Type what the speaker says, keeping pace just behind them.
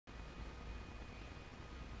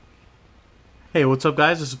Hey, what's up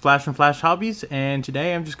guys? This is Flash from Flash Hobbies, and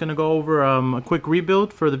today I'm just going to go over a quick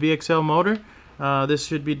rebuild for the VXL motor. This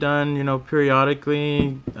should be done,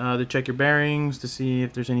 periodically to check your bearings, to see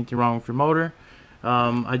if there's anything wrong with your motor.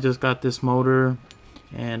 I just got this motor,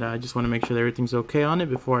 and I just want to make sure that everything's okay on it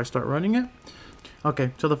before I start running it.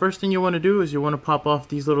 Okay, so the first thing you want to do is you want to pop off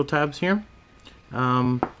these little tabs here.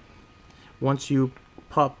 Once you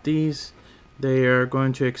pop these, they are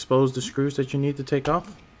going to expose the screws that you need to take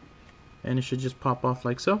off. And it should just pop off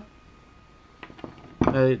like so.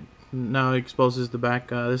 It now exposes the back.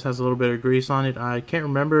 This has a little bit of grease on it. I can't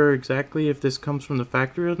remember exactly if this comes from the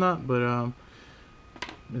factory or not, but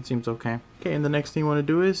it seems okay. Okay, and the next thing you want to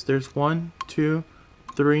do is there's 1, 2,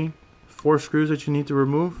 3, 4 screws that you need to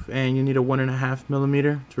remove, and you need a 1.5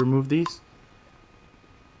 millimeter to remove these.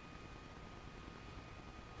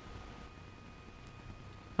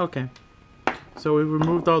 Okay. So we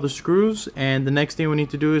removed all the screws, and the next thing we need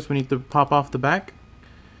to do is we need to pop off the back.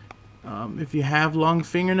 If you have long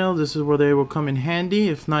fingernails, this is where they will come in handy.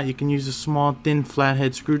 If not, you can use a small thin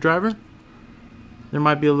flathead screwdriver. There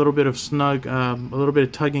might be a little bit of a little bit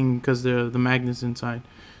of tugging because the magnet's inside.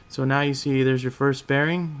 So now you see there's your first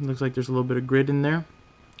bearing. Looks like there's a little bit of grit in there.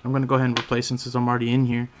 I'm going to go ahead and replace it since I'm already in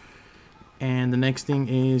here. And the next thing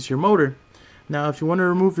is your motor. Now if you want to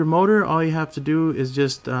remove your motor, all you have to do is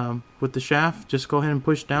just with the shaft, just go ahead and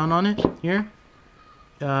push down on it here.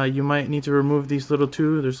 You might need to remove these little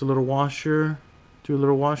there's a little washer, 2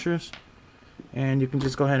 little washers, and you can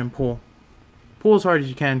just go ahead and pull as hard as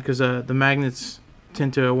you can, because the magnets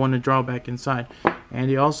tend to want to draw back inside. And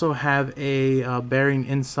you also have a bearing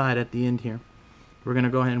inside at the end here. We're going to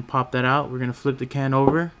go ahead and pop that out. We're going to flip the can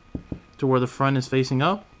over to where the front is facing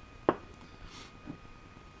up.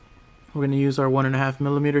 We're going to use our 1.5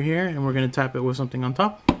 millimeter here, and we're going to tap it with something on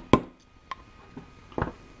top.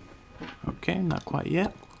 Okay, not quite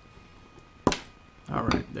yet.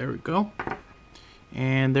 Alright, there we go.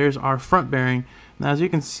 And there's our front bearing. Now as you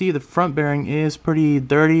can see, the front bearing is pretty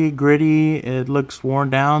dirty, gritty. It looks worn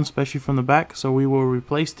down, especially from the back, so we will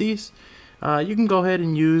replace these. You can go ahead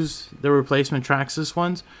and use the replacement Traxxas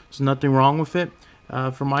ones. There's nothing wrong with it.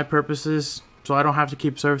 For my purposes, so I don't have to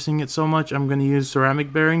keep servicing it so much, I'm going to use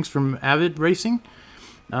ceramic bearings from Avid Racing.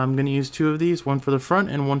 I'm going to use 2 of these, one for the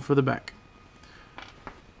front and one for the back.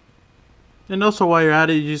 And also while you're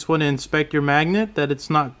at it, you just want to inspect your magnet, that it's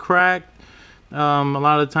not cracked. A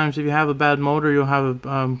lot of the times if you have a bad motor, you'll have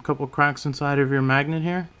a couple cracks inside of your magnet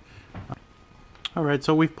here. Alright,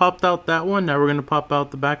 so we've popped out that one. Now we're going to pop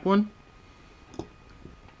out the back one.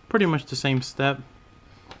 Pretty much the same step.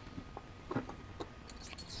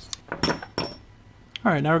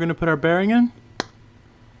 Alright, now we're going to put our bearing in.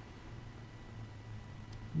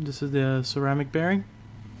 This is the ceramic bearing.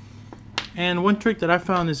 And one trick that I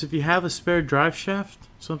found is if you have a spare drive shaft,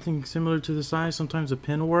 something similar to the size, sometimes a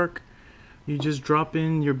pin will work. You just drop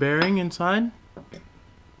in your bearing inside.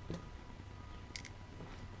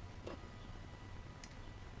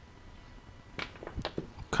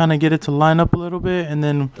 Kind of get it to line up a little bit, and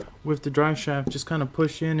then with the drive shaft just kind of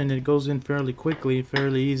push in, and it goes in fairly quickly,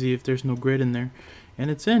 fairly easy if there's no grit in there. And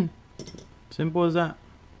it's in. Simple as that.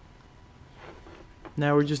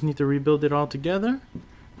 Now we just need to rebuild it all together.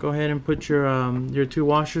 Go ahead and put your 2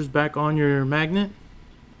 washers back on your magnet.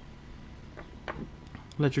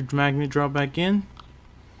 Let your magnet drop back in.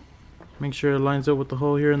 Make sure it lines up with the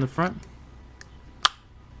hole here in the front.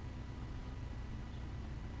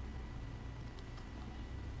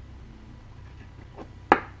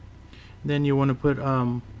 Then you want to put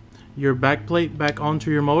your back plate back onto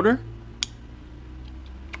your motor.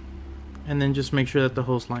 And then just make sure that the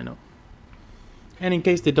holes line up. And in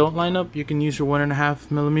case they don't line up, you can use your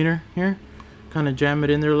 1.5 millimeter here. Kind of jam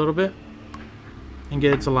it in there a little bit and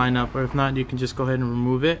get it to line up. Or if not, you can just go ahead and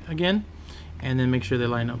remove it again and then make sure they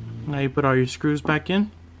line up. Now you put all your screws back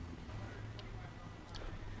in.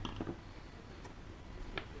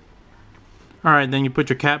 Alright, then you put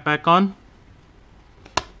your cap back on.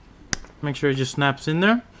 Make sure it just snaps in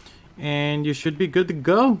there, and you should be good to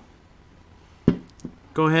go.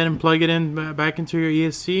 Go ahead and plug it in back into your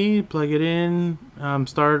ESC, plug it in,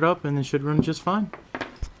 start it up, and it should run just fine.